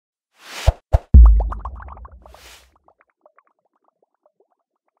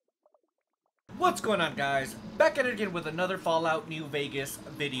What's going on, guys? Back at it again with another Fallout New Vegas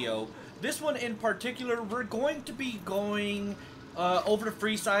video. This one in particular, we're going to be going over to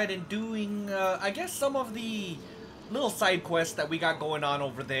Freeside and doing, I guess, some of the little side quests that we got going on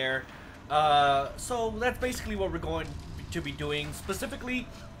over there. So that's basically what we're going to be doing. Specifically,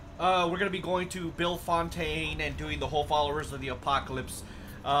 we're going to be going to Bill Fontaine and doing the whole Followers of the Apocalypse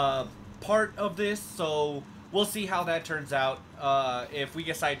part of this. So we'll see how that turns out. If we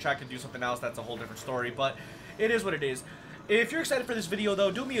get sidetracked and do something else, that's a whole different story, but it is what it is. If you're excited for this video,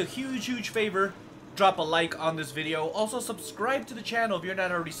 though, do me a huge favor. Drop a like on this video. Also, subscribe to the channel if you're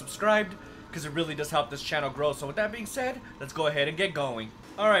not already subscribed, because it really does help this channel grow. So with that being said, let's go ahead and get going.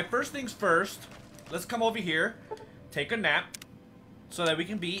 Alright, first things first, let's come over here, take a nap, so that we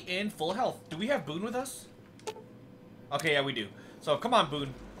can be in full health. Do we have Boone with us? Okay, yeah, we do. So, come on,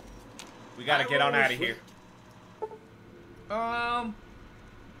 Boone. We gotta get on out of here.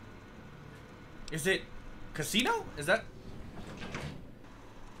 Is it casino? Is that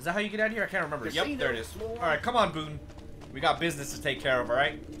how you get out of here? I can't remember. Casino, yep, there it is. Alright, come on, Boone. We got business to take care of,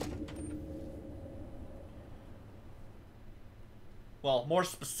 alright? Well, more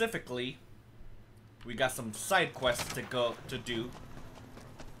specifically, we got some side quests to do.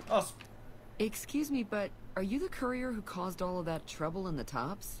 Oh. Excuse me, but are you the courier who caused all of that trouble in the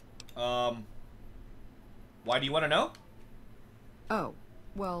tops? Why do you want to know? Oh,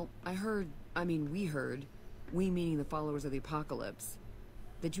 well, we heard, we meaning the Followers of the Apocalypse,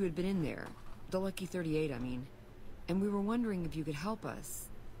 that you had been in there, the Lucky 38, I mean, and we were wondering if you could help us,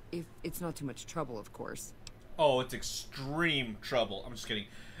 if it's not too much trouble, of course. Oh, it's extreme trouble. I'm just kidding.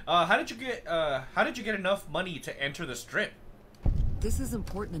 How did you get enough money to enter the strip? This is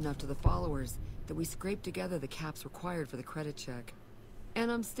important enough to the followers that we scraped together the caps required for the credit check.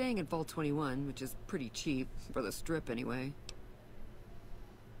 And I'm staying at Vault 21, which is pretty cheap, for the strip anyway.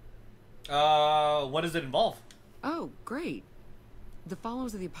 What does it involve? Oh, great. The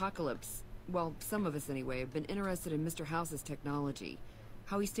Followers of the Apocalypse, well, some of us anyway, have been interested in Mr. House's technology,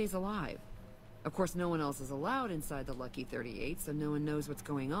 how he stays alive. Of course, no one else is allowed inside the Lucky 38, so no one knows what's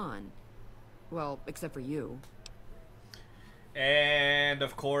going on. Well, except for you. And,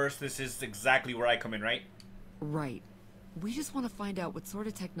 of course, this is exactly where I come in, right? Right. We just want to find out what sort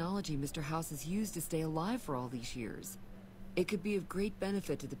of technology Mr. House has used to stay alive for all these years. It could be of great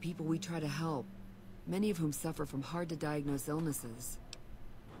benefit to the people we try to help, many of whom suffer from hard-to-diagnose illnesses.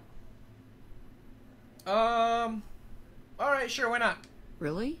 Alright, sure, why not?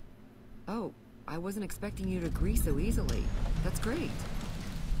 Really? Oh, I wasn't expecting you to agree so easily. That's great.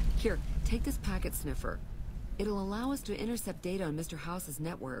 Here, take this packet sniffer. It'll allow us to intercept data on Mr. House's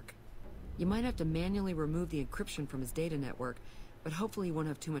network. You might have to manually remove the encryption from his data network, but hopefully you won't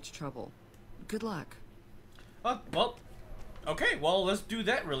have too much trouble. Good luck. Well, okay, well, let's do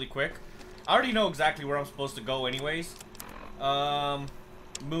that really quick. I already know exactly where I'm supposed to go anyways.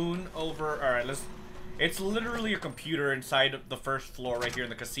 Moon over, alright, it's literally a computer inside the first floor right here in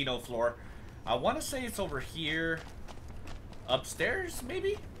the casino floor. I want to say it's over here. Upstairs,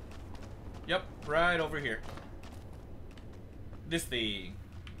 maybe? Yep, right over here. This thing.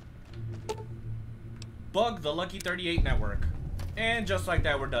 Bug the Lucky 38 network. And just like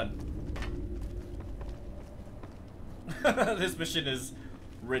that, we're done. This mission is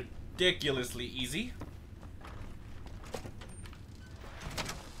ridiculously easy.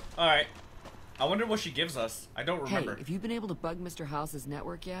 Alright. I wonder what she gives us. I don't remember. Hey, have you been able to bug Mr. House's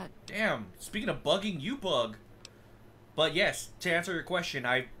network yet? Damn, speaking of bugging, you bug. But yes, to answer your question,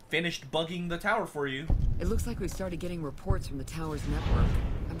 I finished bugging the tower for you. It looks like we've started getting reports from the tower's network.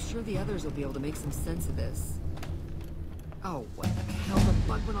 I'm sure the others will be able to make some sense of this. Oh, what the hell? The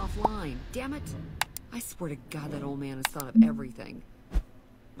bug went offline. Damn it! I swear to God that old man has thought of everything.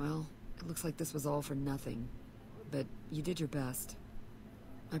 Well, it looks like this was all for nothing. But you did your best.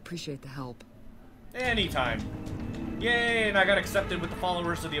 I appreciate the help. Anytime. Yay, and I got accepted with the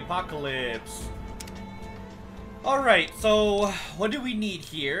Followers of the Apocalypse. Alright, so what do we need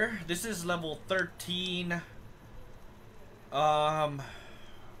here? This is level 13.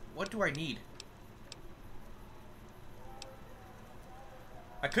 What do I need?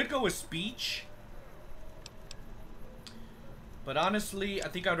 I could go with speech. But honestly, I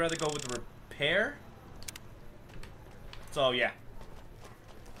think I'd rather go with repair. So, yeah.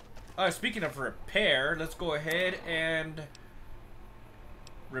 Speaking of repair, let's go ahead and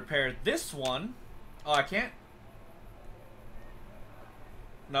repair this one. Oh, I can't?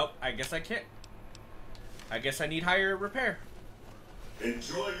 Nope, I guess I can't. I guess I need higher repair.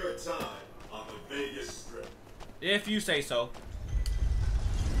 Enjoy your time on the Vegas Strip. If you say so.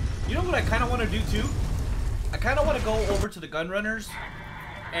 You know what I kind of want to do too? I kind of want to go over to the gun runners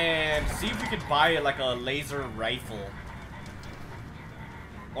and see if we could buy like a laser rifle.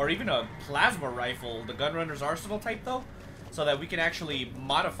 Or even a plasma rifle, the Gunrunner's Arsenal type though, so that we can actually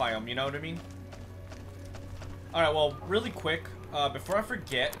modify them, you know what I mean? Alright, well, really quick, before I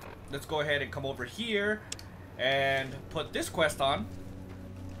forget, let's go ahead and come over here and put this quest on.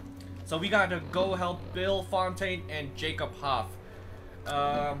 So we gotta go help Bill Fontaine and Jacob Hoff.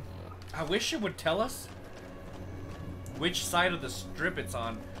 I wish it would tell us which side of the strip it's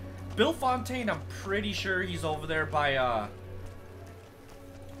on. Bill Fontaine, I'm pretty sure he's over there by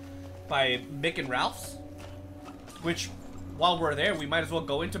Mick and Ralph's. Which, while we're there, we might as well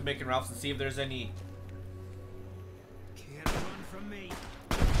go into Mick and Ralph's and see if there's any... Can't run from me.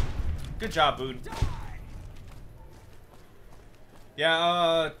 Good job, Boone.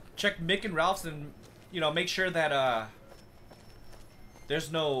 Yeah, check Mick and Ralph's and, you know, make sure that,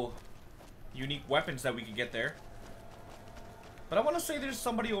 there's no unique weapons that we can get there. But I want to say there's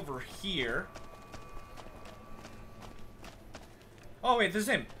somebody over here. Oh, wait, this is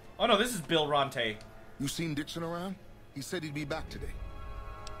him. Oh, no, this is Bill Ronte. You seen Dixon around? He said he'd be back today.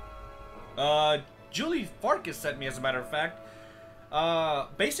 Julie Farkas sent me, as a matter of fact.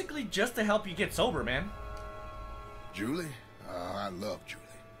 Basically just to help you get sober, man. Julie? I love Julie.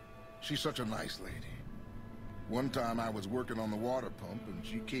 She's such a nice lady. One time I was working on the water pump and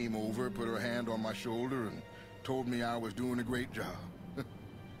she came over, put her hand on my shoulder and told me I was doing a great job.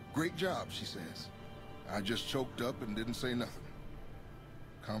 Great job, she says. I just choked up and didn't say nothing.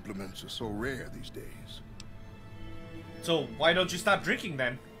 Compliments are so rare these days. So why don't you stop drinking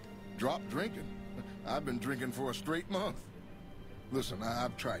then? Drop drinking? I've been drinking for a straight month. Listen,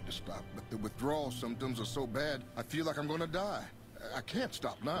 I've tried to stop, but the withdrawal symptoms are so bad, I feel like I'm gonna die. I can't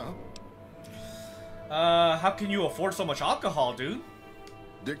stop now. How can you afford so much alcohol, dude?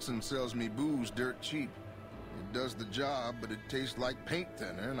 Dixon sells me booze dirt cheap. It does the job, but it tastes like paint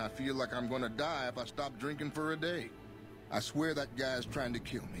thinner, and I feel like I'm gonna die if I stop drinking for a day. I swear that guy's trying to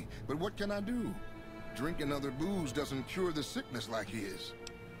kill me, but what can I do? Drinking other booze doesn't cure the sickness like his.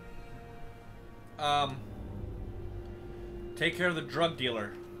 Take care of the drug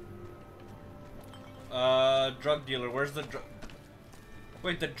dealer. Drug dealer, where's the drug...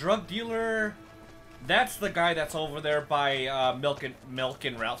 Wait, the drug dealer... That's the guy that's over there by, Milk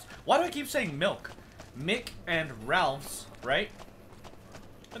and Ralph's. Why do I keep saying Milk? Mick and Ralph's, right?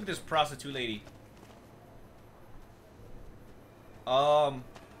 Look at this prostitute lady. I'll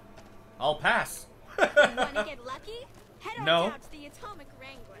pass. You wanna get lucky? Head on No. down to the Atomic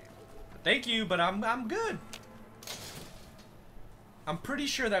Wrangler. Thank you, but I'm good. I'm pretty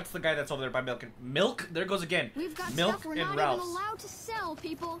sure that's the guy that's over there by Milk. There goes again. We've got Milk stuff we're and not Ralph's. even allowed to sell,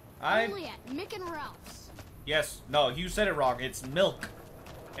 people. I- Only at Mick and Ralph's. Yes, no, you said it wrong. It's Milk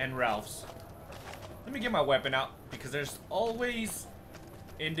and Ralph's. Let me get my weapon out because there's always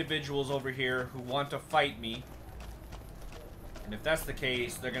individuals over here who want to fight me. And if that's the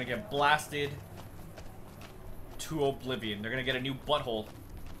case, they're gonna get blasted to oblivion. They're gonna get a new butthole.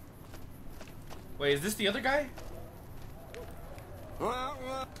 Wait, is this the other guy?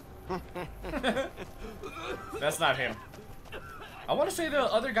 That's not him. I want to say the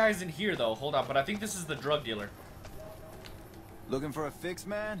other guy's in here, though. Hold on, but I think this is the drug dealer. Looking for a fix,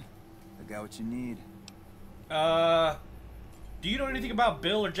 man? I got what you need. Do you know anything about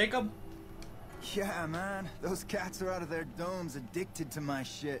Bill or Jacob? Yeah, man. Those cats are out of their domes, addicted to my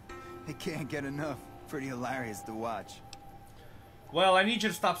shit. They can't get enough. Pretty hilarious to watch. Well, I need you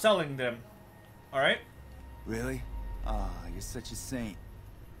to stop selling them. Alright? Really? Ah, you're such a saint.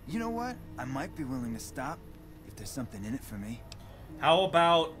 You know what? I might be willing to stop if there's something in it for me. How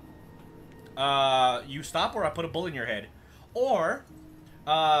about, you stop or I put a bullet in your head? Or,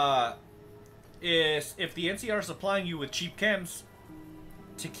 if the NCR is supplying you with cheap chems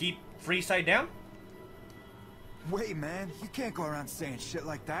to keep Freeside down? Wait, man. You can't go around saying shit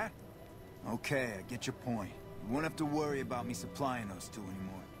like that. Okay, I get your point. You won't have to worry about me supplying those two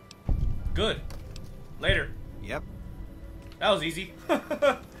anymore. Good. Later. Yep. That was easy.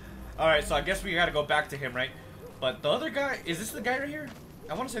 Alright, so I guess we gotta go back to him, right? But the other guy, is this the guy right here?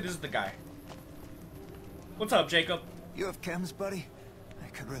 I want to say this is the guy. What's up, Jacob? You have chems, buddy? I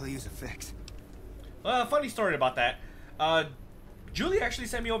could really use a fix. Funny story about that. Julie actually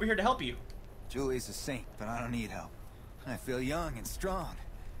sent me over here to help you. Julie's a saint, but I don't need help. I feel young and strong,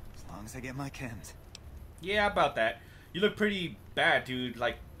 as long as I get my chems. Yeah, about that. You look pretty bad, dude.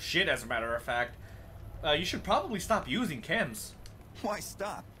 Like shit, as a matter of fact. You should probably stop using chems. Why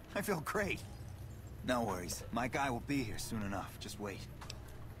stop? I feel great. No worries. My guy will be here soon enough. Just wait.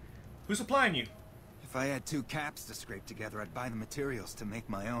 Who's supplying you? If I had 2 caps to scrape together, I'd buy the materials to make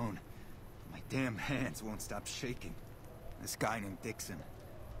my own. My damn hands won't stop shaking. This guy named Dixon.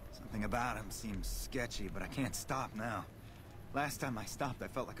 Something about him seems sketchy, but I can't stop now. Last time I stopped, I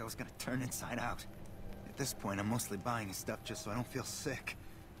felt like I was gonna turn inside out. At this point, I'm mostly buying his stuff just so I don't feel sick.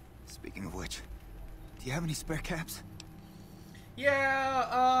 Speaking of which, do you have any spare caps?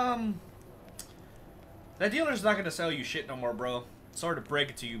 Yeah, that dealer's not gonna sell you shit no more, bro. Sorry to break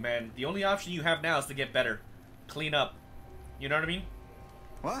it to you, man. The only option you have now is to get better. Clean up. You know what I mean?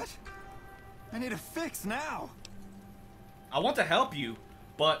 What? I need a fix now! I want to help you,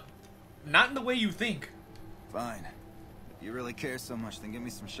 but not in the way you think. Fine. If you really care so much, then give me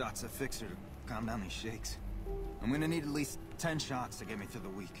some shots of Fixer to calm down these shakes. I'm gonna need at least 10 shots to get me through the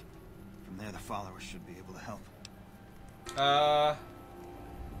week. From there, the followers should be able to help.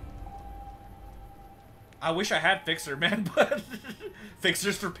 I wish I had Fixer, man, but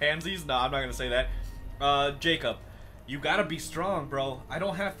Fixers for pansies? No, I'm not gonna say that. Jacob, you gotta be strong, bro. I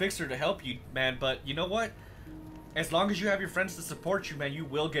don't have Fixer to help you, man, but you know what? As long as you have your friends to support you, man, you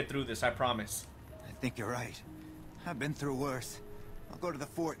will get through this, I promise. I think you're right. I've been through worse. I'll go to the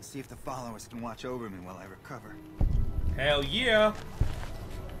fort and see if the followers can watch over me while I recover. Hell yeah!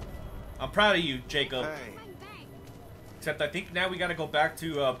 I'm proud of you, Jacob. Hey, Bang, bang. Except I think now we gotta go back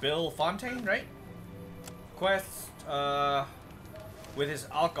to Bill Fontaine, right? Quest with his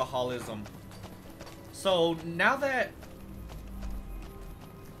alcoholism. So now that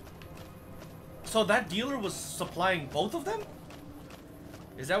that dealer was supplying both of them?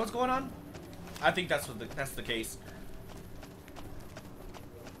 Is that what's going on? I think that's the case.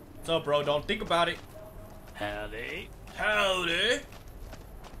 So bro, don't think about it. Howdy. Howdy.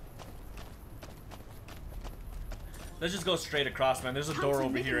 Let's just go straight across, man. There's a door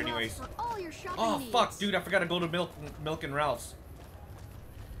over here anyways. For all your shopping Oh, needs. fuck, dude. I forgot to go to Milk and Ralph's.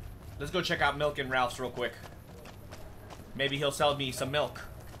 Let's go check out Milk and Ralph's real quick. Maybe he'll sell me some milk.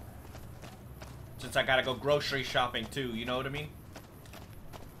 Since I gotta go grocery shopping, too. You know what I mean?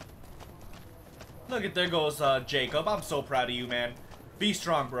 Look at, there goes Jacob. I'm so proud of you, man. Be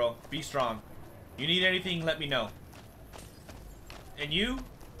strong, bro. Be strong. You need anything, let me know. And you,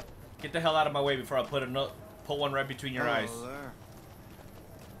 get the hell out of my way before I put one right between your eyes. there.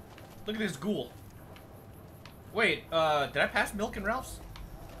 Look at this ghoul. Wait, did I pass Milk and Ralph's?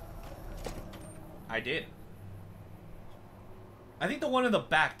 I did. I think the one in the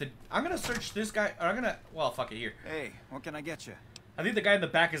back. I'm gonna search this guy. Or I'm gonna. Well, fuck it here. Hey, what can I get you? I think the guy in the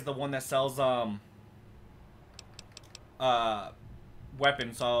back is the one that sells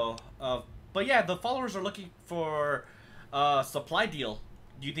weapons. So, but yeah, the followers are looking for a supply deal.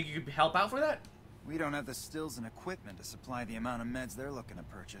 Do you think you could help out for that? We don't have the stills and equipment to supply the amount of meds they're looking to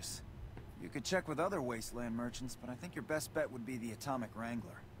purchase. You could check with other wasteland merchants, but I think your best bet would be the Atomic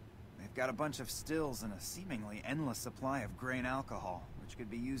Wrangler. They've got a bunch of stills and a seemingly endless supply of grain alcohol, which could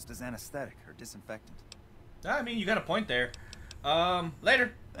be used as anesthetic or disinfectant. I mean, you got a point there.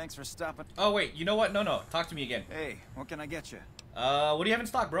 Later. Thanks for stopping. Oh, wait, you know what? No. Talk to me again. Hey, what can I get you? What do you have in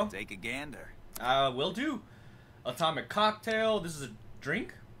stock, bro? Take a gander. Will do. Atomic cocktail. This is a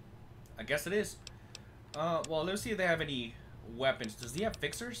drink? I guess it is. Well, let's see if they have any weapons. Does he have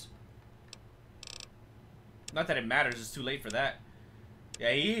fixers? Not that it matters. It's too late for that.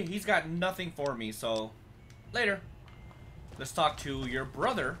 Yeah, he's got nothing for me, so... Later. Let's talk to your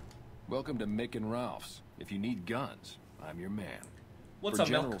brother. Welcome to Mick and Ralph's. If you need guns, I'm your man. What's For up,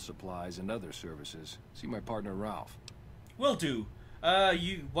 general Milk? supplies and other services, see my partner Ralph. Will do.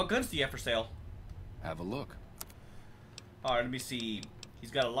 What guns do you have for sale? Have a look. Alright, let me see. He's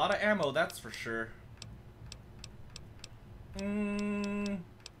got a lot of ammo, that's for sure.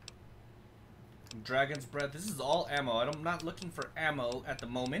 Dragon's Breath. This is all ammo. I'm not looking for ammo at the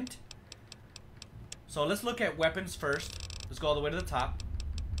moment. So let's look at weapons first. Let's go all the way to the top.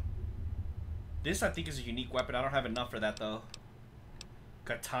 This, I think, is a unique weapon. I don't have enough for that, though.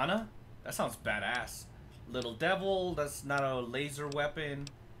 Katana? That sounds badass. Little Devil. That's not a laser weapon.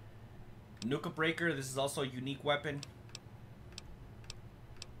 Nuka Breaker. This is also a unique weapon.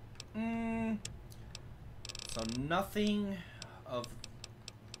 So nothing of...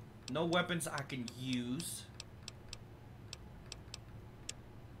 No weapons I can use.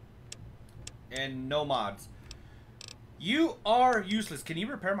 And no mods. You are useless. Can you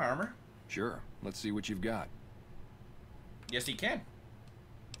repair my armor? Sure. Let's see what you've got. Yes, he can.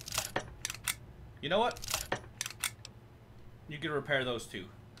 You know what? You can repair those two.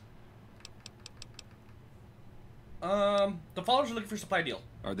 The followers are looking for a supply deal.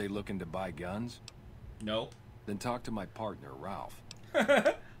 Are they looking to buy guns? No. Then talk to my partner, Ralph.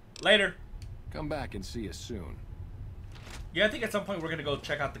 Later. Come back and see us soon. Yeah, I think at some point we're gonna go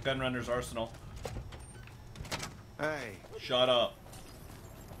check out the Gunrunner's arsenal. Hey. Shut up.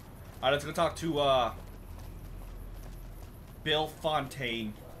 Alright, let's go talk to, Bill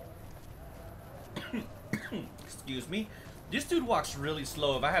Fontaine. Excuse me. This dude walks really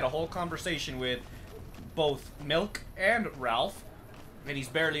slow. If I had a whole conversation with both Milk and Ralph, and he's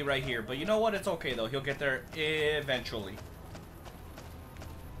barely right here. But you know what? It's okay, though. He'll get there eventually.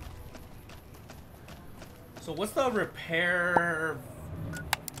 So what's the repair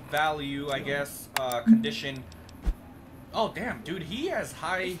value, I guess, condition? Oh, damn, dude. He has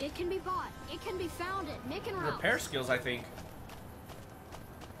high It can be bought. It can be found at Nick and Ralph's. repair skills, I think.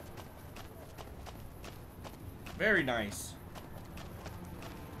 Very nice.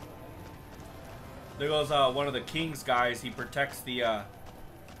 There goes one of the king's guys. He protects the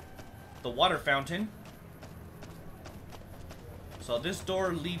water fountain. So this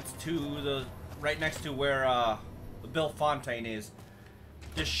door leads to the right next to where Bill Fontaine is.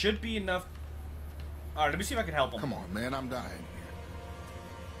 This should be enough. All right, let me see if I can help him. Come on, man, I'm dying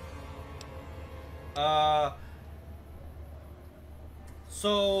here.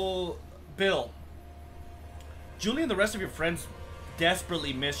 So Bill, Julie and the rest of your friends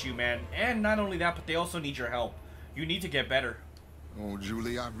desperately miss you, man. And not only that, but they also need your help. You need to get better. Oh,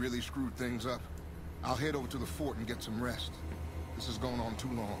 Julie, I've really screwed things up. I'll head over to the fort and get some rest. This is going on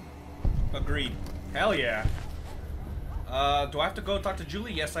too long. Agreed. Hell yeah. Do I have to go talk to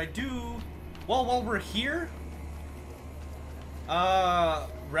Julie? Yes, I do. Well, while we're here,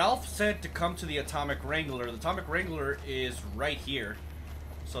 Ralph said to come to the Atomic Wrangler. The Atomic Wrangler is right here.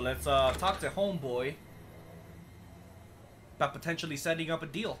 So let's talk to Homeboy about potentially setting up a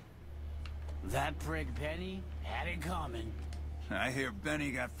deal. That prig Benny had it coming. I hear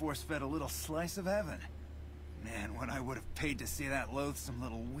Benny got force-fed a little slice of heaven. Man, what I would have paid to see that loathsome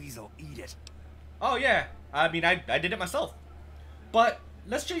little weasel eat it. Oh yeah, I mean I did it myself. But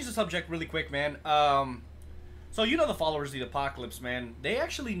let's change the subject really quick, man. So you know the followers of the apocalypse, man. They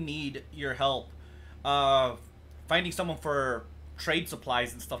actually need your help finding someone for trade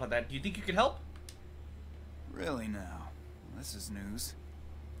supplies and stuff like that. Do you think you could help? Really now? This is news.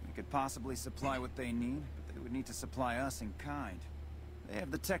 We could possibly supply what they need, but they would need to supply us in kind. They have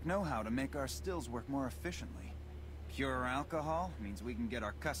the tech know-how to make our stills work more efficiently. Pure alcohol means we can get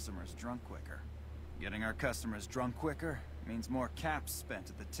our customers drunk quicker. Getting our customers drunk quicker means more caps spent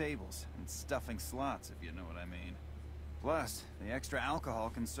at the tables and stuffing slots, if you know what I mean. Plus, the extra alcohol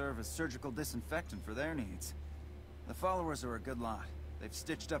can serve as surgical disinfectant for their needs. The followers are a good lot. They've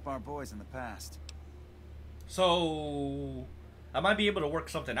stitched up our boys in the past. So I might be able to work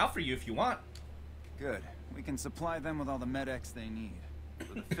something out for you if you want. Good. We can supply them with all the med-X they need.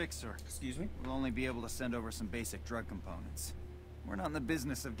 For the fixer, Excuse me? we'll only be able to send over some basic drug components. We're not in the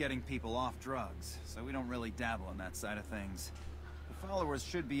business of getting people off drugs, so we don't really dabble in that side of things. The followers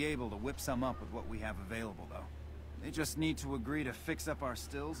should be able to whip some up with what we have available, though. They just need to agree to fix up our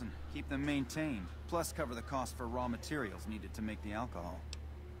stills and keep them maintained, plus cover the cost for raw materials needed to make the alcohol.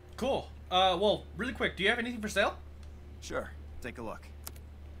 Cool. Well, really quick, do you have anything for sale? Sure, take a look.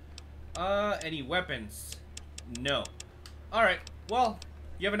 Any weapons? No. Alright, well,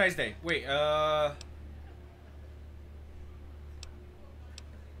 you have a nice day. Wait,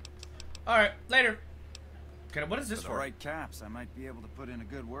 Alright, later. Okay, what is this For for? the right caps, I might be able to put in a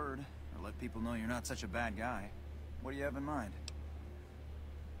good word, or let people know you're not such a bad guy. What do you have in mind?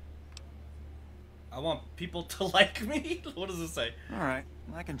 I want people to like me? What does it say? Alright,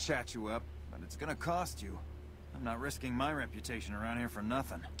 I can chat you up, but it's gonna cost you. I'm not risking my reputation around here for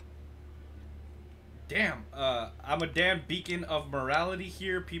nothing. Damn, I'm a damn beacon of morality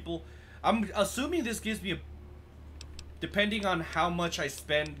here, people. I'm assuming this gives me a... Depending on how much I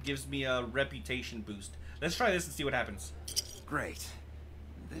spend, gives me a reputation boost. Let's try this and see what happens. Great.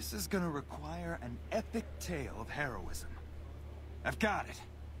 This is gonna require an epic tale of heroism. I've got it.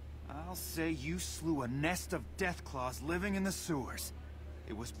 I'll say you slew a nest of deathclaws living in the sewers.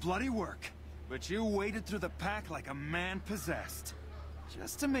 It was bloody work, but you waded through the pack like a man possessed.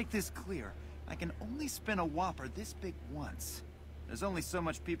 Just to make this clear, I can only spin a whopper this big once. There's only so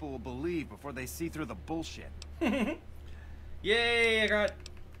much people will believe before they see through the bullshit. Yay, I got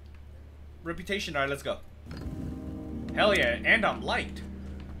reputation. Alright, let's go. Hell yeah, and I'm liked.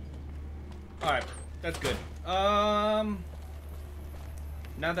 Alright, that's good. Now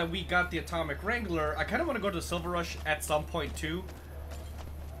that we got the Atomic Wrangler, I kind of want to go to Silver Rush at some point too.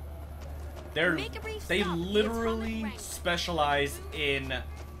 They literally specialize in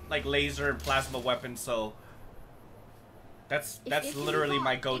like laser and plasma weapons, so that's literally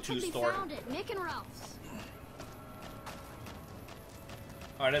my go-to store. Nick and Ralph's.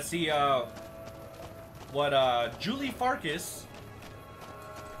 All right, let's see what Julie Farkas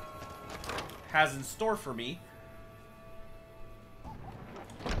has in store for me.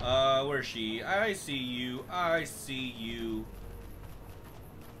 Where is she? I see you. I see you.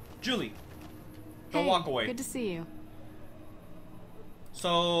 Julie, Don't walk away. Good to see you.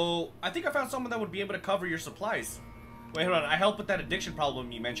 So, I think I found someone that would be able to cover your supplies. Wait, hold on. I helped with that addiction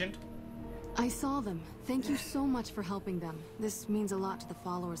problem you mentioned. I saw them. Thank you so much for helping them. This means a lot to the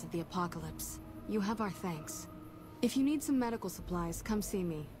followers of the apocalypse. You have our thanks. If you need some medical supplies, come see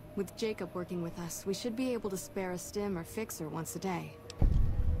me. With Jacob working with us, we should be able to spare a stim or fixer once a day.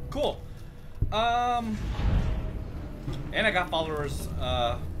 Cool. And I got followers,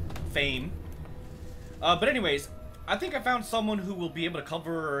 fame. But anyways, I think I found someone who will be able to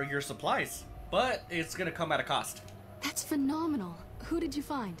cover your supplies. But it's gonna come at a cost. That's phenomenal. Who did you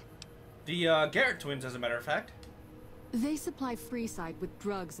find? The, Garrett twins, as a matter of fact. They supply Freeside with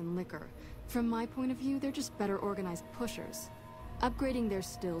drugs and liquor. From my point of view, they're just better organized pushers. Upgrading their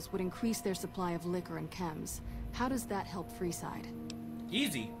stills would increase their supply of liquor and chems. How does that help Freeside?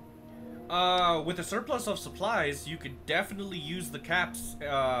 Easy. With a surplus of supplies, you could definitely use the caps,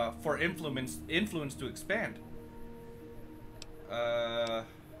 for influence to expand.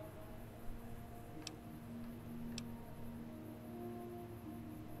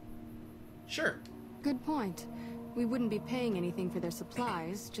 Sure. Good point. We wouldn't be paying anything for their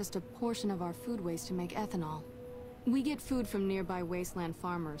supplies, just a portion of our food waste to make ethanol. We get food from nearby wasteland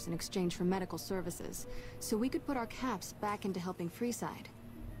farmers in exchange for medical services, so we could put our caps back into helping Freeside.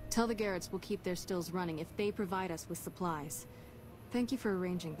 Tell the Garretts we'll keep their stills running if they provide us with supplies. Thank you for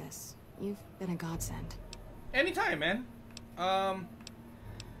arranging this. You've been a godsend. Anytime, man.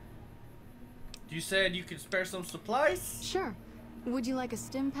 You said you could spare some supplies? Sure. Would you like a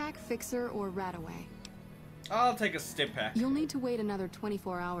stim pack, fixer, or rataway? I'll take a stim pack. You'll need to wait another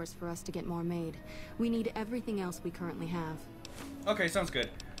 24 hours for us to get more made. We need everything else we currently have. Okay, sounds good.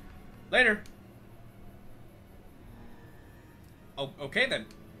 Later. Oh, okay then.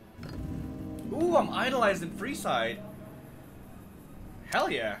 Ooh, I'm idolizing Freeside. Hell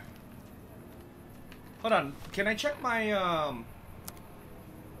yeah. Hold on, can I check my,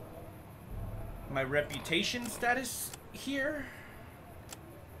 my reputation status here?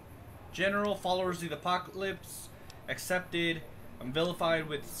 General, followers of the apocalypse, accepted. I'm vilified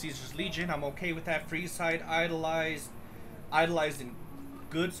with Caesar's Legion. I'm okay with that. Freeside, idolized in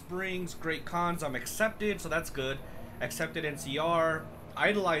Good Springs, Great Cons. I'm accepted, so that's good. Accepted NCR,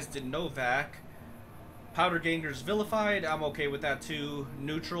 idolized in Novak. Powder Gangers vilified. I'm okay with that too.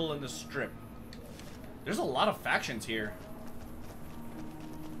 Neutral in the Strip. There's a lot of factions here.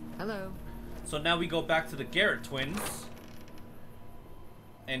 Hello. So now we go back to the Garrett twins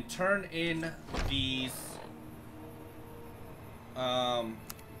and turn in these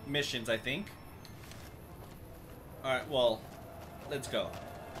missions, I think. Alright, well, let's go.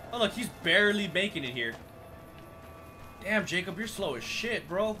 Oh look, he's barely making it here. Damn, Jacob, you're slow as shit,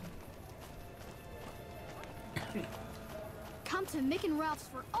 bro. Come to Mick and Ralph's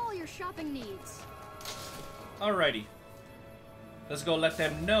for all your shopping needs. Alrighty. Let's go let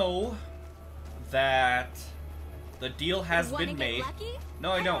them know that the deal has been made. Lucky?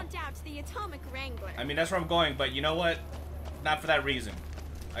 No, I don't. Down to the Atomic Wrangler. I mean, that's where I'm going, but you know what? Not for that reason.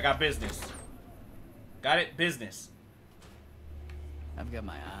 I got business. Got it? Business. I've got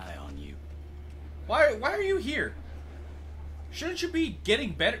my eye on you. Why are you here? Shouldn't you be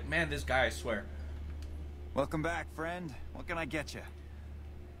getting better? Man, this guy, I swear. Welcome back, friend. What can I get you?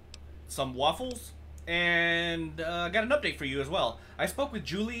 Some waffles, and got an update for you as well. I spoke with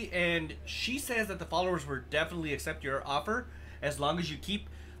Julie, and she says that the followers will definitely accept your offer as long as you keep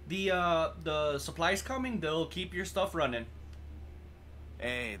the supplies coming. They'll keep your stuff running.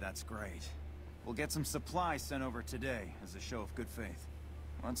 Hey, that's great. We'll get some supplies sent over today as a show of good faith.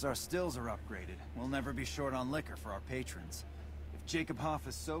 Once our stills are upgraded, we'll never be short on liquor for our patrons. If Jacob Hoff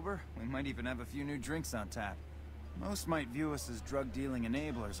is sober, we might even have a few new drinks on tap. Most might view us as drug-dealing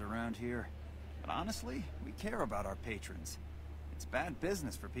enablers around here. But honestly, we care about our patrons. It's bad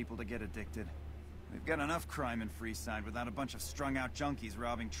business for people to get addicted. We've got enough crime in Freeside without a bunch of strung-out junkies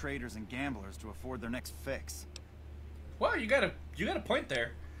robbing traders and gamblers to afford their next fix. Well, you got a point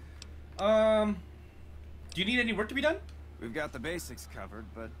there. Do you need any work to be done? We've got the basics covered,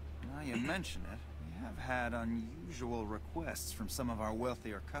 but now you mention it, we have had unusual requests from some of our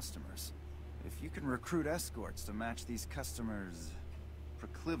wealthier customers. If you can recruit escorts to match these customers'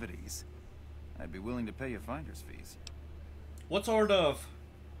 proclivities, I'd be willing to pay you finder's fees. What sort of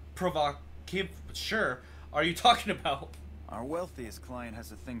provocative sure are you talking about? Our wealthiest client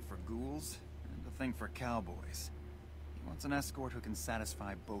has a thing for ghouls and a thing for cowboys. He wants an escort who can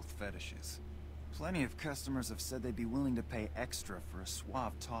satisfy both fetishes. Plenty of customers have said they'd be willing to pay extra for a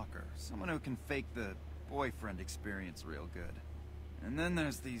suave talker, someone who can fake the boyfriend experience real good. And then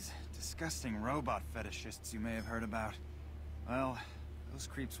there's these disgusting robot fetishists you may have heard about. Well, those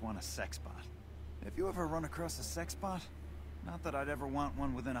creeps want a sex bot. Have you ever run across a sex bot? Not that I'd ever want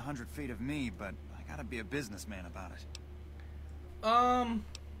one within 100 feet of me, but I gotta be a businessman about it.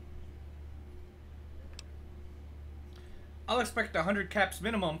 I'll expect 100 caps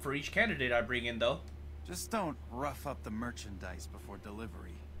minimum for each candidate I bring in, though. Just don't rough up the merchandise before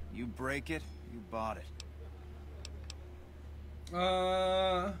delivery. You break it, you bought it.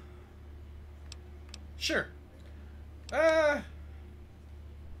 Sure.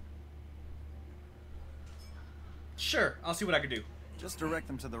 Sure, I'll see what I can do. Just direct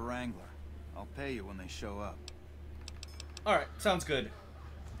them to the Wrangler. I'll pay you when they show up. Alright, sounds good.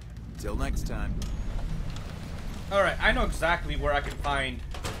 Till next time. Alright, I know exactly where I can find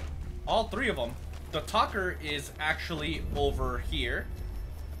all three of them. The talker is actually over here.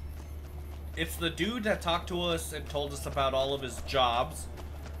 It's the dude that talked to us and told us about all of his jobs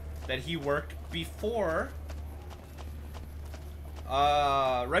that he worked before.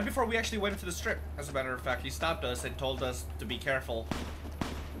 Right before we actually went into the strip. As a matter of fact, he stopped us and told us to be careful.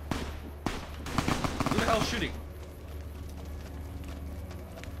 Who the hell's shooting?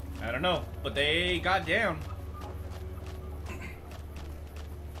 I don't know, but they got down.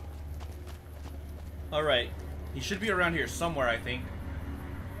 Alright, he should be around here somewhere, I think.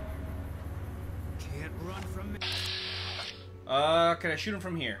 Can't run from me. Can I shoot him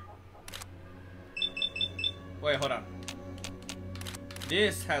from here? Wait, hold on.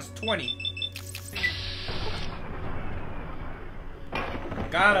 This has 20.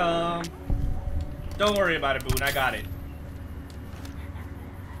 Got him. Don't worry about it, Boone. I got it.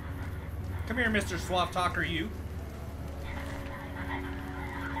 Come here, Mr. Suave Talker, you.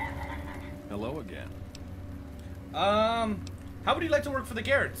 Hello again. How would you like to work for the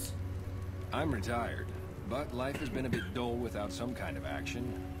Garretts? I'm retired, but life has been a bit dull without some kind of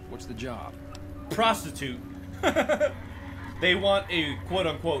action. What's the job? Prostitute. They want a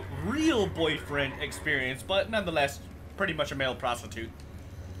quote-unquote real boyfriend experience, but nonetheless, pretty much a male prostitute.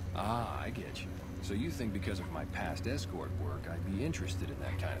 Ah, I get you. So you think because of my past escort work, I'd be interested in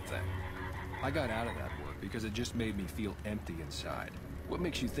that kind of thing. I got out of that work because it just made me feel empty inside. What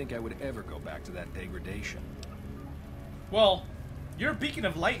makes you think I would ever go back to that degradation? Well, you're a beacon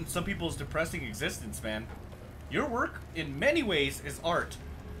of light in some people's depressing existence, man. Your work, in many ways, is art.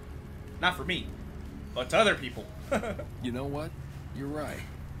 Not for me, but to other people. You know what? You're right.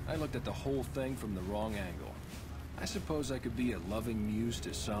 I looked at the whole thing from the wrong angle. I suppose I could be a loving muse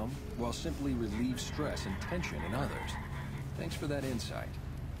to some, while simply relieve stress and tension in others. Thanks for that insight.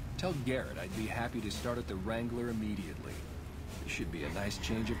 Tell Garrett I'd be happy to start at the Wrangler immediately. This should be a nice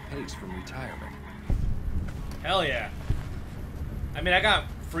change of pace from retirement. Hell yeah. I mean, I got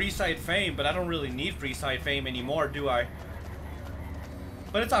Freeside fame, but I don't really need Freeside fame anymore, do I?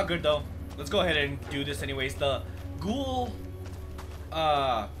 But it's all good, though. Let's go ahead and do this anyways. The ghoul,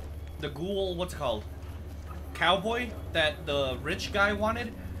 what's it called? Cowboy that the rich guy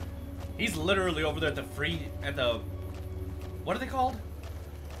wanted. He's literally over there at the what are they called?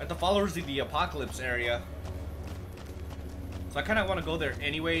 At the Followers of the Apocalypse area. So I kind of want to go there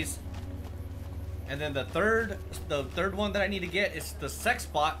anyways. And then the third one that I need to get is the sex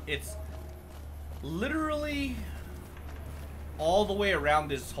bot. It's literally all the way around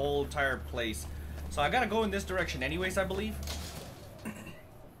this whole entire place. So I gotta go in this direction anyways, I believe.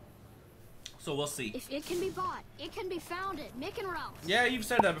 So we'll see. If it can be bought, it can be found at Mick and Ralph's. Yeah, you've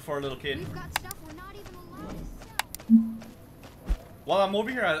said that before, little kid. We've got stuff we're not even allowed to sell. While I'm over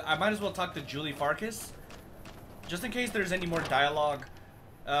here, I might as well talk to Julie Farkas. Just in case there's any more dialogue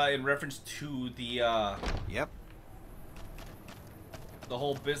in reference to the, Yep. the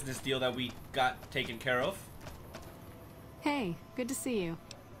whole business deal that we got taken care of. Hey, good to see you.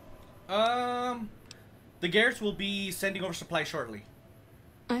 The Garretts will be sending over supplies shortly.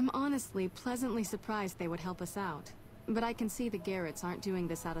 I'm honestly pleasantly surprised they would help us out. But I can see the Garretts aren't doing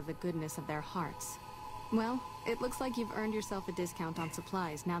this out of the goodness of their hearts. Well, it looks like you've earned yourself a discount on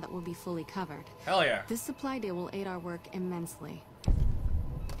supplies now that we'll be fully covered. Hell yeah. This supply deal will aid our work immensely.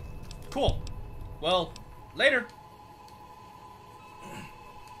 Cool. Well, later.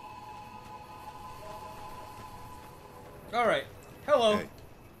 Alright. Hello. Hey.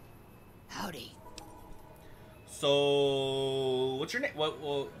 Howdy. So, what's your name?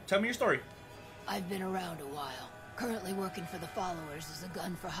 Well, tell me your story. I've been around a while. Currently working for the Followers as a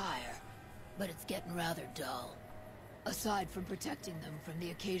gun for hire. But it's getting rather dull. Aside from protecting them from the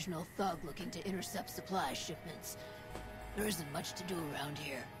occasional thug looking to intercept supply shipments, there isn't much to do around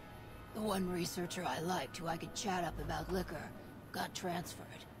here. The one researcher I liked, who I could chat up about liquor, got transferred.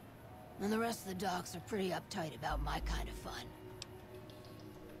 And the rest of the docs are pretty uptight about my kind of fun.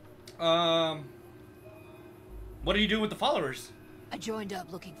 What are you doing with the Followers? I joined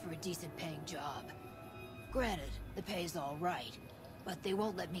up looking for a decent paying job. Granted, the pay's all right, but they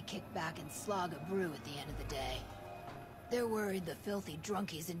won't let me kick back and slog a brew at the end of the day. They're worried the filthy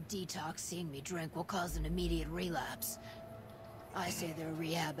drunkies in detox seeing me drink will cause an immediate relapse. I say their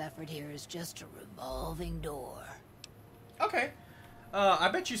rehab effort here is just a revolving door. Okay. I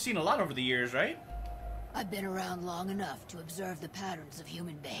bet you've seen a lot over the years, right? I've been around long enough to observe the patterns of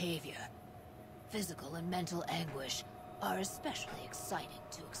human behavior. Physical and mental anguish are especially exciting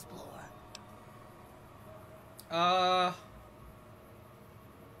to explore.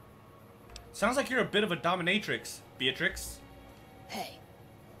 Sounds like you're a bit of a dominatrix, Beatrix. Hey,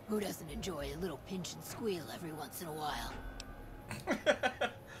 who doesn't enjoy a little pinch and squeal every once in a while?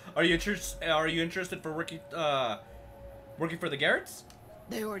 Are you interested for working for the Garretts?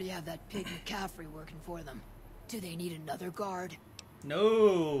 They already have that pig McCaffrey working for them. Do they need another guard?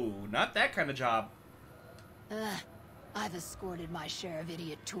 No, not that kind of job. I've escorted my share of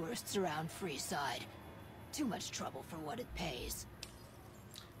idiot tourists around Freeside. Too much trouble for what it pays.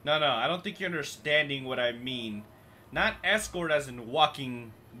 No, I don't think you're understanding what I mean. Not escort as in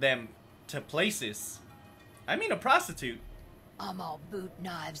walking them to places. I mean a prostitute. I'm all boot,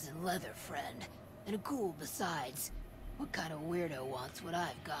 knives, and leather, friend. And a ghoul besides. What kind of weirdo wants what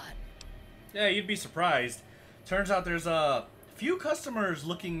I've got? Yeah, you'd be surprised. Turns out there's a few customers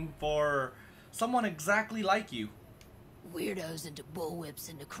looking for someone exactly like you. Weirdos into bullwhips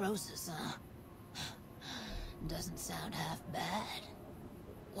and necrosis, huh? Doesn't sound half bad.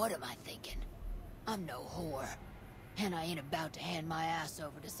 What am I thinking? I'm no whore. And I ain't about to hand my ass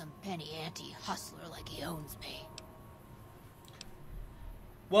over to some penny ante hustler like he owns me.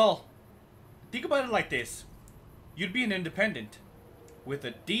 Well, think about it like this. You'd be an independent with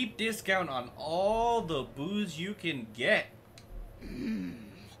a deep discount on all the booze you can get.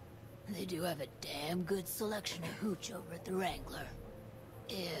 They do have a damn good selection of hooch over at the Wrangler.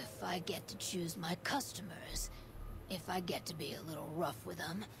 If I get to choose my customers, if I get to be a little rough with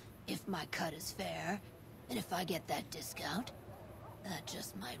them, if my cut is fair, and if I get that discount, that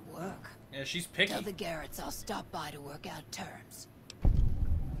just might work. Yeah, she's picky. Tell the Garretts I'll stop by to work out terms.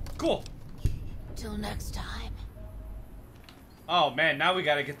 Cool. Till next time. Oh man, now we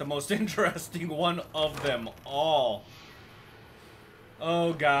gotta get the most interesting one of them all.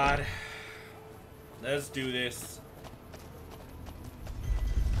 Oh god. Let's do this.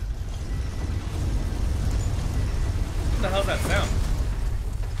 What the hell's that sound?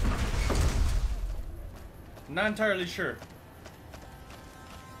 I'm not entirely sure.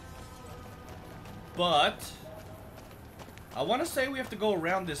 But I want to say we have to go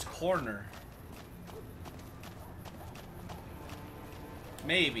around this corner.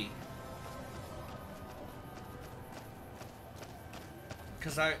 Maybe.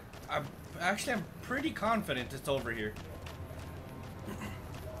 Because I'm pretty confident it's over here.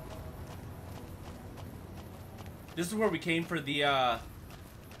 This is where we came for the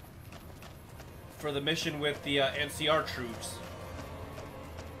mission with the NCR troops.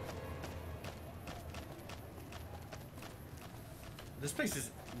 This place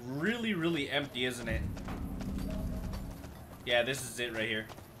is really, really empty, isn't it? Yeah, this is it right here.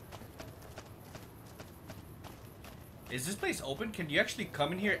 Is this place open? Can you actually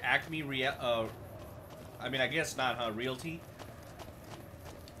come in here, Acme Real... I mean, I guess not, huh? Realty?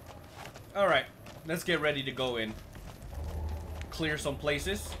 Alright, let's get ready to go in. Clear some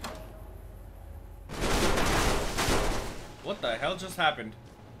places. What the hell just happened?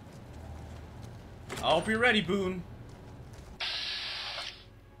 I hope you're ready, Boone.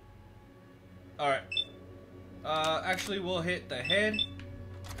 Alright. Actually, we'll hit the head.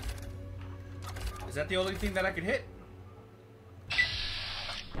 Is that the only thing that I could hit?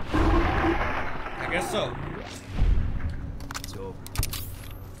 I guess so. It's over.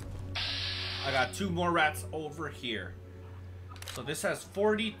 I got 2 more rats over here. So this has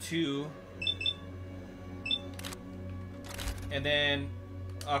 42. And then...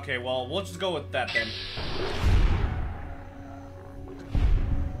 Okay, well, we'll just go with that then.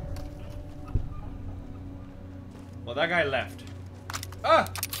 Well, that guy left. Ah!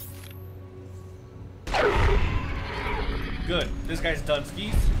 Good. This guy's done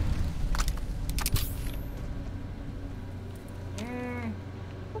skis.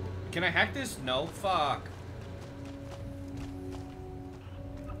 Can I hack this? No. Fuck.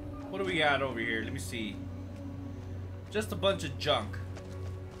 What do we got over here? Let me see. Just a bunch of junk.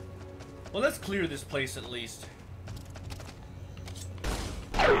 Well, let's clear this place at least.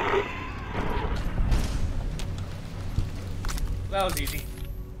 That was easy.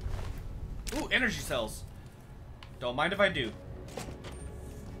 Ooh, energy cells. Don't mind if I do.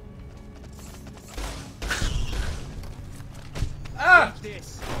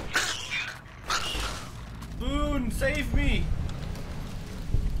 this. Boone, save me!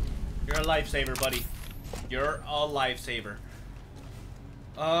 You're a lifesaver, buddy. You're a lifesaver.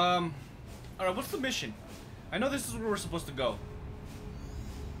 Alright, what's the mission? I know this is where we're supposed to go.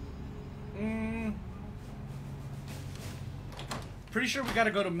 Pretty sure we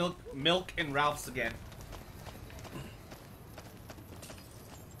gotta go to Milk and Ralph's again.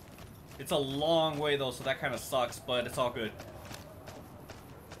 It's a long way though, so that kind of sucks, but it's all good.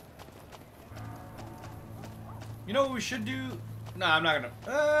 You know what we should do? No, I'm not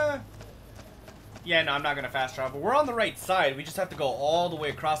gonna. Yeah, no, I'm not gonna fast travel. We're on the right side. We just have to go all the way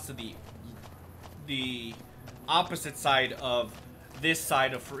across to the opposite side of this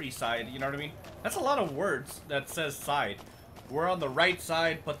side of free side. You know what I mean? That's a lot of words that says side. We're on the right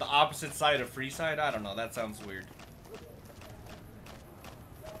side, but the opposite side of free side. I don't know. That sounds weird.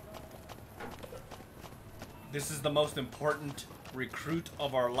 This is the most important recruit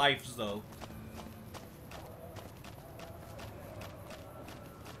of our lives, though.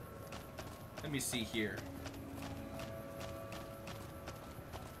 Let me see here.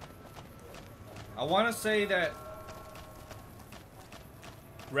 I want to say that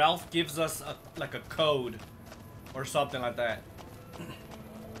Ralph gives us like a code or something like that.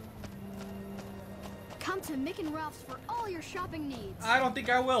 Come to Mick and Ralph's for all your shopping needs. I don't think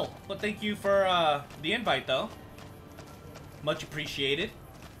I will, but thank you for the invite, though. Much appreciated.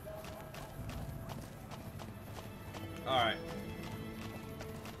 All right.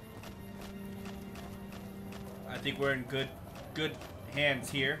 I think we're in good hands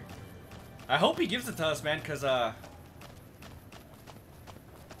here. I hope he gives it to us, man, because I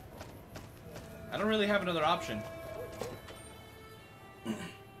don't really have another option.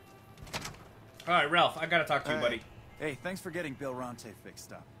 Alright, Ralph, I gotta talk to you, buddy. Hey, thanks for getting Bill Ronte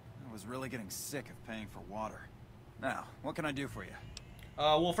fixed up. I was really getting sick of paying for water. Now, what can I do for you?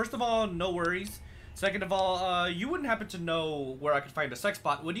 Well, first of all, no worries. Second of all, you wouldn't happen to know where I could find a sex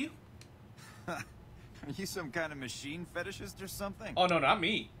bot, would you? Are you some kind of machine fetishist or something? Oh, no, not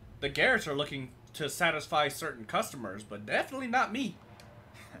me. The Garretts are looking to satisfy certain customers, but definitely not me.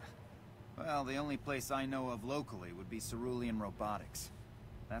 Well, the only place I know of locally would be Cerulean Robotics.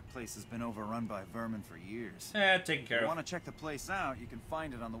 That place has been overrun by vermin for years. Taken care of. If you want to check the place out, you can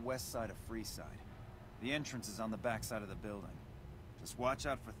find it on the west side of Freeside. The entrance is on the back side of the building. Just watch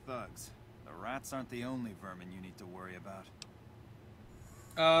out for thugs. The rats aren't the only vermin you need to worry about.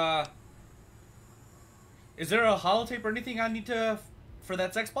 Is there a holotape or anything I need to for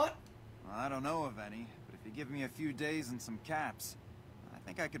that sex bot? I don't know of any, but if you give me a few days and some caps, I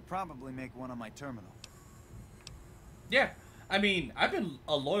think I could probably make one on my terminal. Yeah, I mean, I've been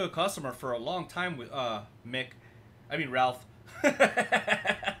a loyal customer for a long time with Ralph.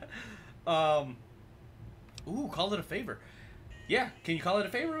 Ooh, call it a favor. Yeah, can you call it a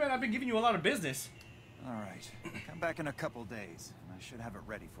favor, man? I've been giving you a lot of business. All right, come back in a couple days, and I should have it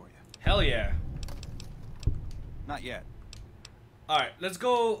ready for you. Hell yeah. Not yet. All right, let's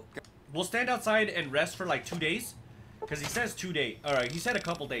go. We'll stand outside and rest for like 2 days, because he says 2 days. All right, he said a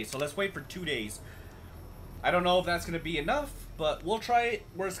couple days, so let's wait for 2 days. I don't know if that's gonna be enough, but we'll try it.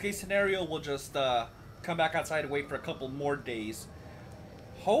 Worst case scenario, we'll just come back outside and wait for a couple more days.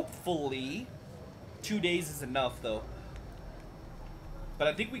 Hopefully, 2 days is enough, though. But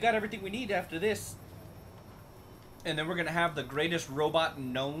I think we got everything we need after this. And then we're gonna have the greatest robot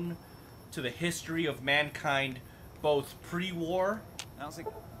known to the history of mankind, both pre-war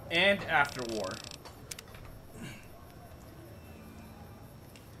and after war.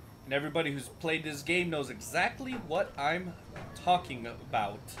 And everybody who's played this game knows exactly what I'm talking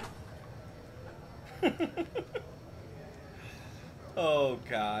about. Oh,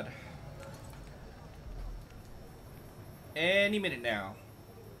 God. Any minute now.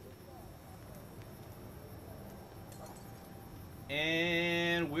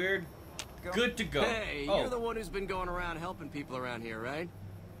 And we're good to go. Hey, you're the one who's been going around helping people around here, right?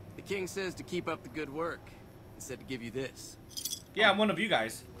 The king says to keep up the good work. He said to give you this. Yeah, I'm one of you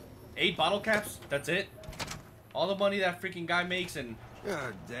guys. 8 bottle caps, that's it. All the money that freaking guy makes and...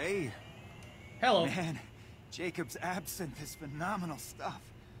 Good day. Hello. Man, Jacob's absinthe is phenomenal stuff.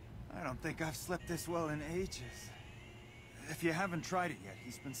 I don't think I've slept this well in ages. If you haven't tried it yet,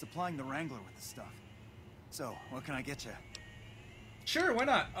 he's been supplying the Wrangler with the stuff. So, what can I get you? Sure, why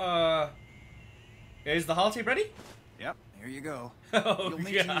not? Is the holotape ready? Yep, here you go. Oh, You'll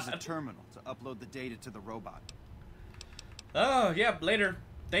need to use a terminal to upload the data to the robot. Oh, yeah, later.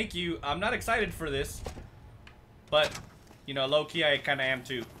 Thank you. I'm not excited for this. But, you know, low-key I kind of am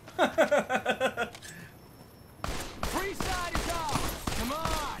too. Freeside is off! Come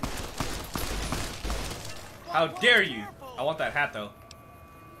on! How dare you? I want that hat, though.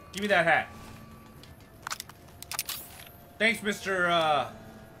 Give me that hat. Thanks, Mr.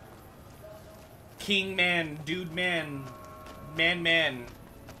 King Man, Dude Man, Man,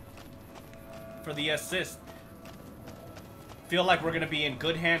 for the assist. Feel like we're gonna be in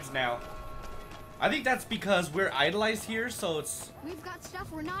good hands now. I think that's because we're idolized here, so it's... We've got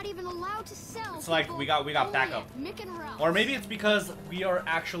stuff we're not even allowed to sell. It's like we got backup. Or maybe it's because we are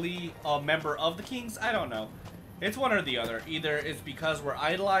actually a member of the Kings. I don't know. It's one or the other. Either it's because we're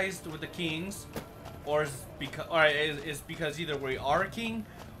idolized with the Kings, or it's because either we are a king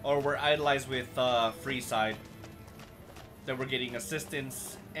or we're idolized with Free Side. That we're getting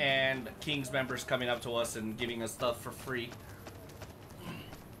assistance and Kings members coming up to us and giving us stuff for free.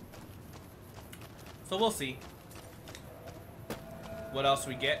 So we'll see what else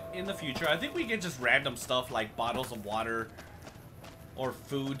we get in the future. I think we get just random stuff like bottles of water or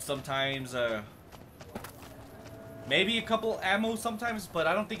food sometimes. Maybe a couple ammo sometimes, but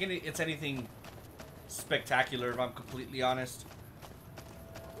I don't think it's anything spectacular if I'm completely honest.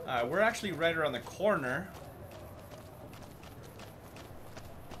 We're actually right around the corner.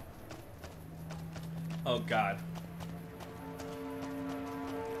 Oh God.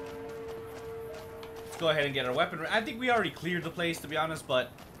 Go ahead and get our weapon. I think we already cleared the place, to be honest, but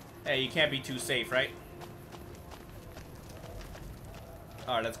hey, you can't be too safe, right?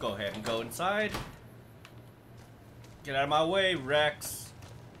 Alright, let's go ahead and go inside. Get out of my way, Rex.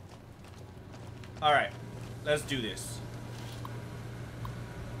 Alright, let's do this.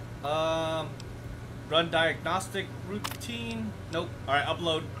 Run diagnostic routine. Nope. Alright,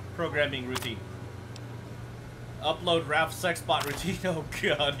 upload programming routine. Upload Ralph Sexbot routine. Oh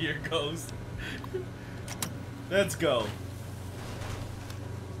God, here goes. Let's go.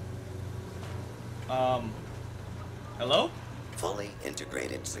 Hello? Fully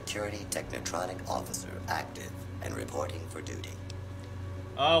integrated security technotronic officer active and reporting for duty.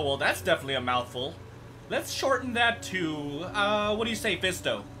 Oh, well, that's definitely a mouthful. Let's shorten that to, what do you say,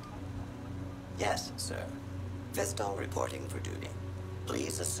 Fisto? Yes, sir. Fisto reporting for duty.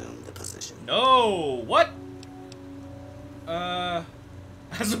 Please assume the position. No, what?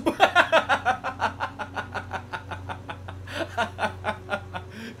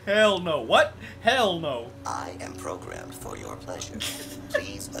 Hell no. What? Hell no. I am programmed for your pleasure.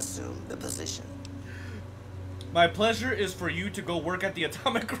 Please assume the position. My pleasure is for you to go work at the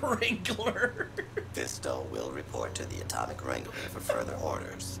Atomic Wrangler. Fisto will report to the Atomic Wrangler for further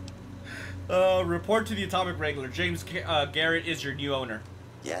orders. Report to the Atomic Wrangler. James Garrett is your new owner.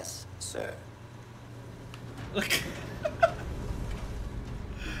 Yes, sir. Look.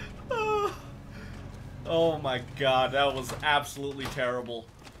 Oh my God, that was absolutely terrible.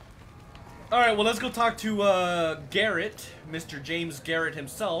 Alright, well, let's go talk to Garrett, Mr. James Garrett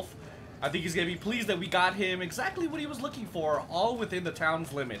himself. I think he's gonna be pleased that we got him exactly what he was looking for, all within the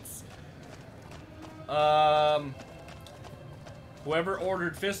town's limits. Whoever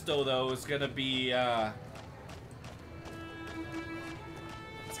ordered Fisto, though, is gonna be,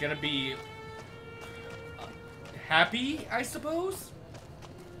 it's gonna be happy, I suppose?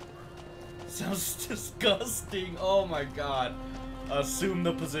 Sounds disgusting. Oh my God. Assume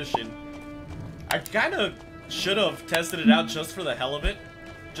the position. I kind of should have tested it out just for the hell of it.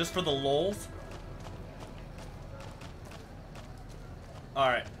 Just for the lulz.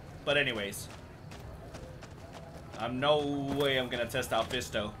 Alright. But anyways. No way I'm gonna test out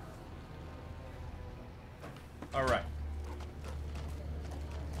Fisto. Alright.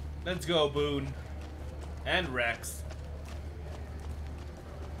 Let's go, Boone. And Rex.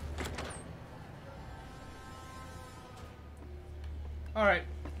 Alright.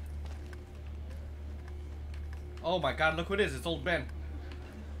 Oh my God, look who it is. It's old Ben.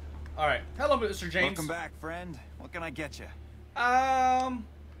 Alright. Hello, Mr. James. Welcome back, friend. What can I get you? I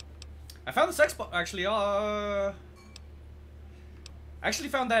found the sex bot, actually. I actually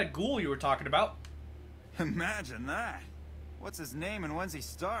found that ghoul you were talking about. Imagine that. What's his name and when's he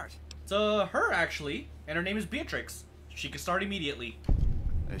start? It's her, actually. And her name is Beatrix. She can start immediately.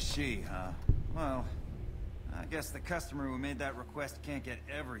 Is she, huh? Well, I guess the customer who made that request can't get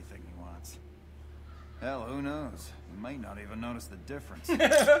everything he wants. Hell, who knows? You might not even notice the difference.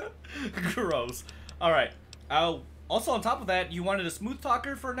 Gross. Alright. Also, on top of that, you wanted a smooth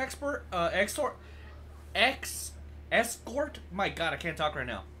talker for an escort? My God, I can't talk right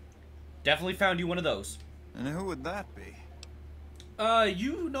now. Definitely found you one of those. And who would that be?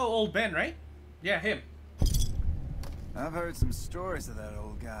 You know old Ben, right? Yeah, him. I've heard some stories of that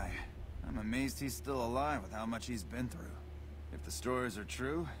old guy. I'm amazed he's still alive with how much he's been through. If the stories are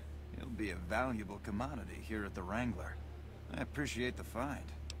true, he'll be a valuable commodity here at the Wrangler. I appreciate the find.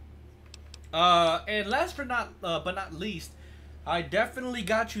 And last but not least, I definitely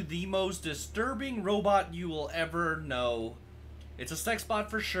got you the most disturbing robot you will ever know. It's a sex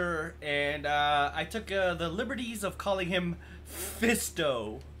bot for sure, and I took the liberties of calling him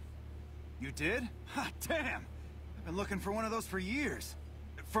Fisto. You did? Ha, damn! I've been looking for one of those for years.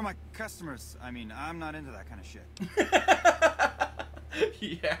 For my customers, I mean, I'm not into that kind of shit.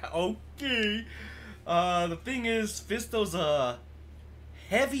 Yeah, okay. The thing is, Fisto's a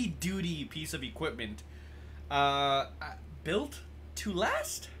heavy-duty piece of equipment. Built to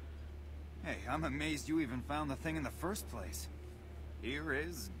last? Hey, I'm amazed you even found the thing in the first place. Here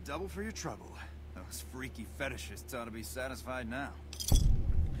is double for your trouble. Those freaky fetishists ought to be satisfied now.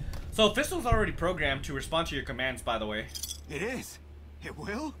 So Fisto's already programmed to respond to your commands, by the way. It is? It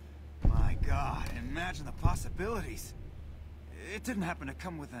will? My god, imagine the possibilities. It didn't happen to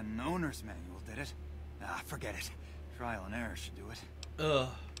come with an owner's manual, did it? Ah, forget it. Trial and error should do it. Ugh.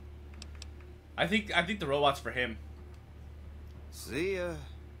 I think the robot's for him. See ya.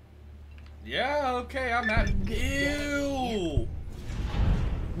 Yeah, okay, I'm not. Ew!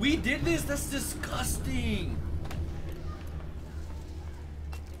 We did this? That's disgusting.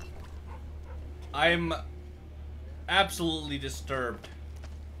 I'm absolutely disturbed.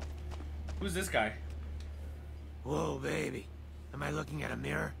 Who's this guy? Whoa, baby. Am I looking at a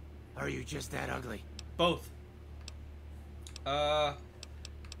mirror? Or are you just that ugly? Both.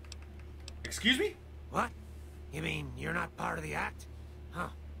 Excuse me? What? You mean you're not part of the act? Huh.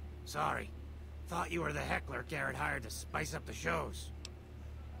 Sorry. Thought you were the heckler Garrett hired to spice up the shows.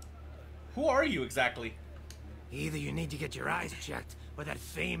 Who are you exactly? Either you need to get your eyes checked, or that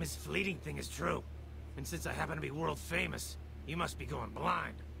famous fleeting thing is true. And since I happen to be world famous, you must be going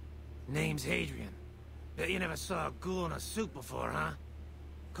blind. Name's Hadrian. Bet you never saw a ghoul in a suit before, huh?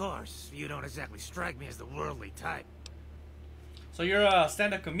 Of course, you don't exactly strike me as the worldly type. So you're a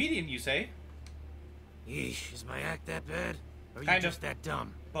stand-up comedian, you say? Yeesh, is my act that bad? Or are you Kind just of. that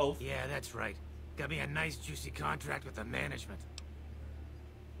dumb? Both. Yeah, that's right. Got me a nice juicy contract with the management.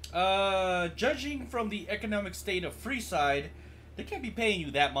 Judging from the economic state of Freeside, they can't be paying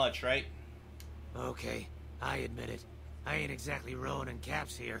you that much, right? Okay, I admit it. I ain't exactly rowing in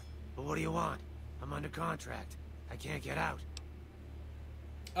caps here. But what do you want? I'm under contract. I can't get out.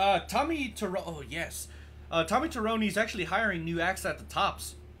 Tommy Tyrone. Oh, yes. Tommy Tyroni's actually hiring new acts at the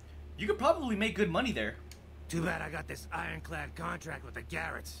Tops. You could probably make good money there. Too bad I got this ironclad contract with the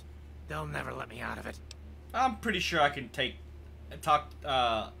Garretts. They'll never let me out of it. I'm pretty sure I can talk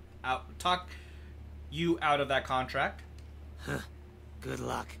you out of that contract. Huh. Good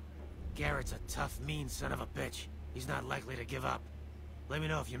luck. Garrett's a tough, mean son of a bitch. He's not likely to give up. Let me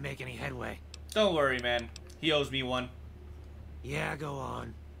know if you make any headway. Don't worry, man. He owes me one. Yeah, go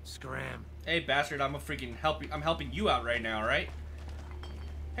on. Scram. Hey, bastard, I'm helping you out right now, right?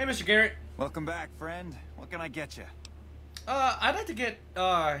 Hey, Mr. Garrett. Welcome back, friend. What can I get you? I'd like to get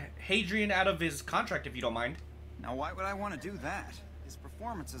Hadrian out of his contract, if you don't mind. Now, why would I want to do that? His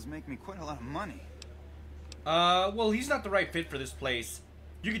performances make me quite a lot of money. Well, he's not the right fit for this place.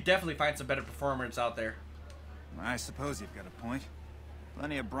 You could definitely find some better performers out there. I suppose you've got a point.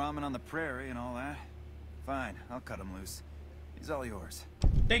 Plenty of Brahmin on the prairie and all that. Fine, I'll cut him loose. He's all yours.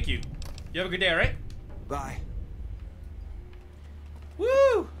 Thank you. You have a good day, alright? Bye.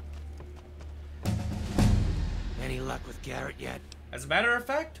 Woo! Any luck with Garrett yet? As a matter of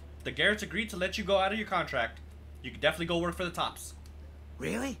fact, the Garretts agreed to let you go out of your contract. You could definitely go work for the Tops.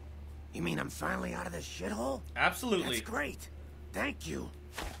 Really? You mean I'm finally out of this shithole? Absolutely. That's great. Thank you.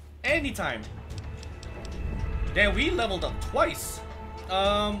 Anytime. Damn, we leveled up twice.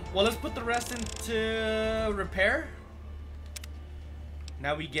 Well, let's put the rest into repair.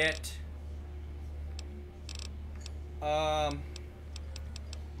 Now we get... Can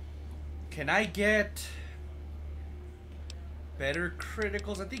I get... better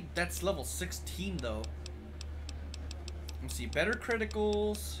criticals? I think that's level 16, though. Let's see. Better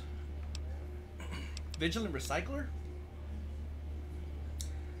criticals... Vigilant Recycler?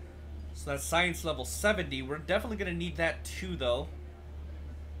 So that's science level 70. We're definitely going to need that too, though.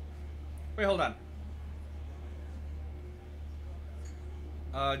 Wait, hold on.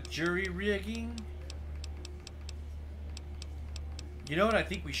 Jury rigging. You know what I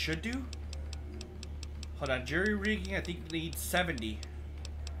think we should do? Hold on. Jury rigging, I think needs 70.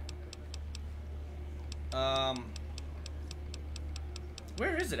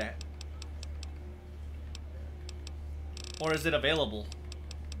 Where is it at? Or is it available?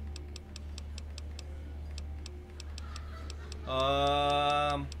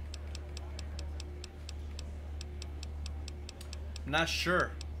 Not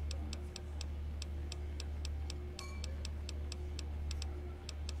sure.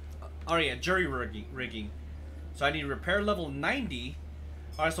 Oh yeah, jury rigging. So I need repair level 90.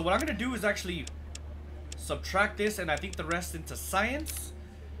 Alright, so what I'm going to do is actually subtract this and I think the rest into science.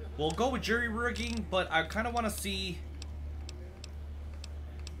 We'll go with jury rigging, but I kind of want to see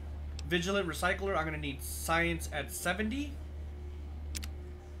vigilant recycler. I'm going to need science at 70.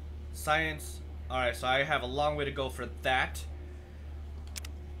 Science. Alright, so I have a long way to go for that.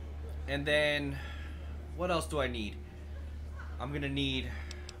 And then, what else do I need? I'm going to need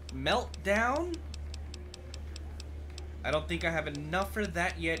meltdown. I don't think I have enough for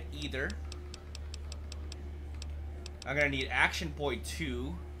that yet either. I'm going to need action point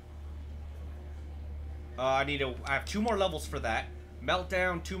 2. I have 2 more levels for that.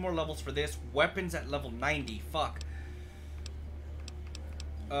 Meltdown, 2 more levels for this. Weapons at level 90. Fuck.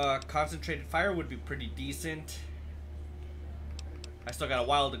 Concentrated fire would be pretty decent. I still got a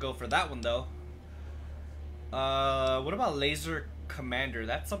while to go for that one though. What about laser commander?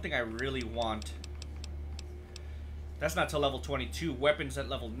 That's something I really want. That's not till level 22. Weapons at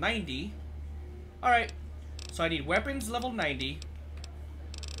level 90. Alright. So I need weapons level 90.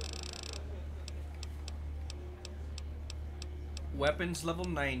 Weapons level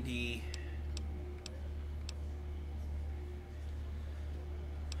 90.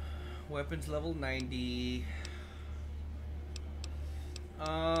 Weapons level 90.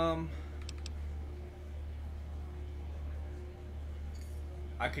 I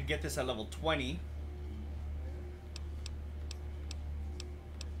could get this at level 20.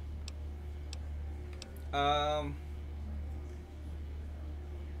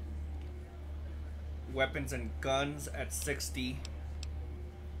 Weapons and guns at 60.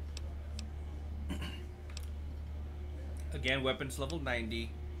 Again, weapons level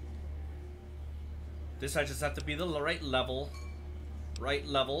 90. This I just have to be the right level. Right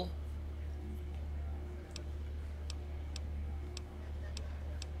level.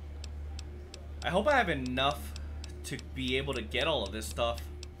 I hope I have enough to be able to get all of this stuff.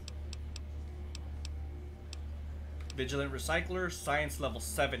 Vigilant recycler, science level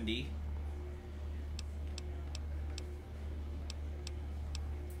 70.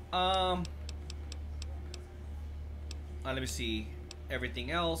 Let me see.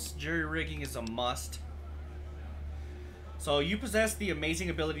 Everything else. Jury rigging is a must. So you possess the amazing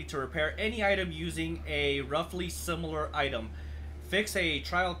ability to repair any item using a roughly similar item. Fix a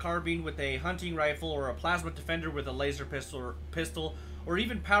trial carbine with a hunting rifle, or a plasma defender with a laser pistol, or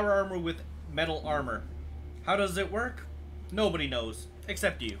even power armor with metal armor. How does it work? Nobody knows,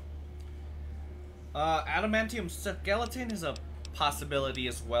 except you. Adamantium skeleton is a possibility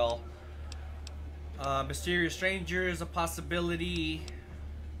as well. Mysterious stranger is a possibility.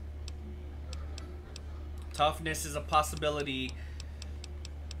 Toughness is a possibility.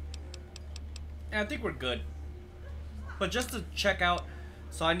 And I think we're good. But just to check out,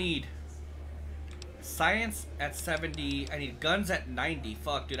 so I need science at 70. I need guns at 90.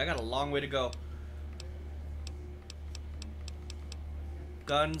 Fuck, dude, I got a long way to go.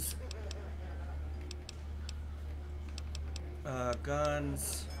 Guns.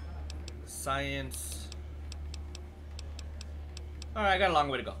 Guns. Science. Alright, I got a long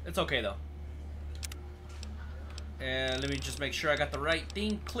way to go. It's okay, though. And let me just make sure I got the right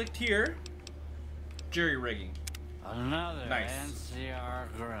thing clicked here. Jury rigging. Another nice.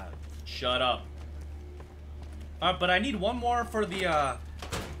 NCR grub. Shut up. But I need one more for the,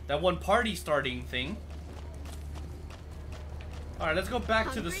 that one party starting thing. Alright, let's go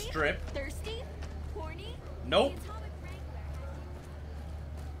back to the strip. Thirsty? Horny? Nope.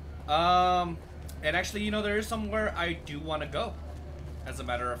 And actually, you know, there is somewhere I do want to go, as a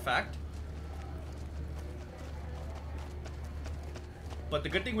matter of fact. But the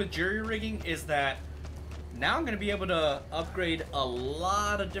good thing with jury rigging is that now I'm going to be able to upgrade a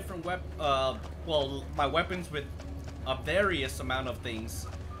lot of different well, my weapons with a various amount of things.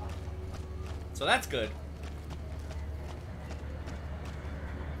 So that's good.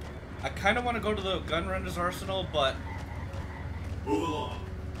 I kind of want to go to the Gunrunner's Arsenal, but move along.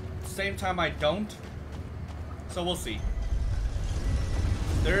 At the same time I don't. So we'll see.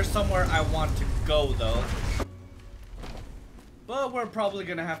 There's somewhere I want to go though. But we're probably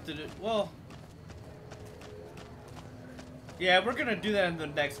gonna have to do, well, yeah, we're gonna do that in the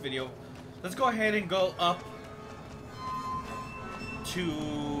next video. Let's go ahead and go up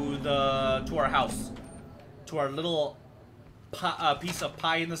to our house, to our little piece of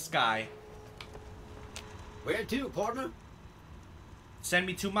pie in the sky. Where to, partner? Send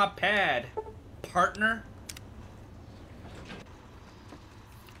me to my pad, partner.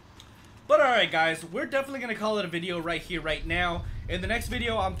 But alright guys, we're definitely going to call it a video right here, right now. In the next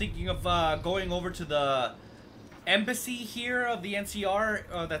video, I'm thinking of going over to the embassy here of the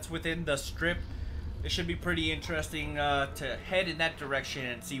NCR that's within the strip. it should be pretty interesting to head in that direction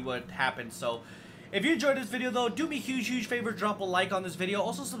and see what happens. So if you enjoyed this video though, do me a huge favor, drop a like on this video.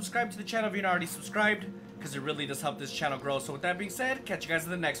 Also subscribe to the channel if you're not already subscribed, because it really does help this channel grow. So with that being said, catch you guys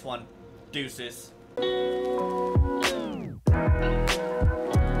in the next one. Deuces.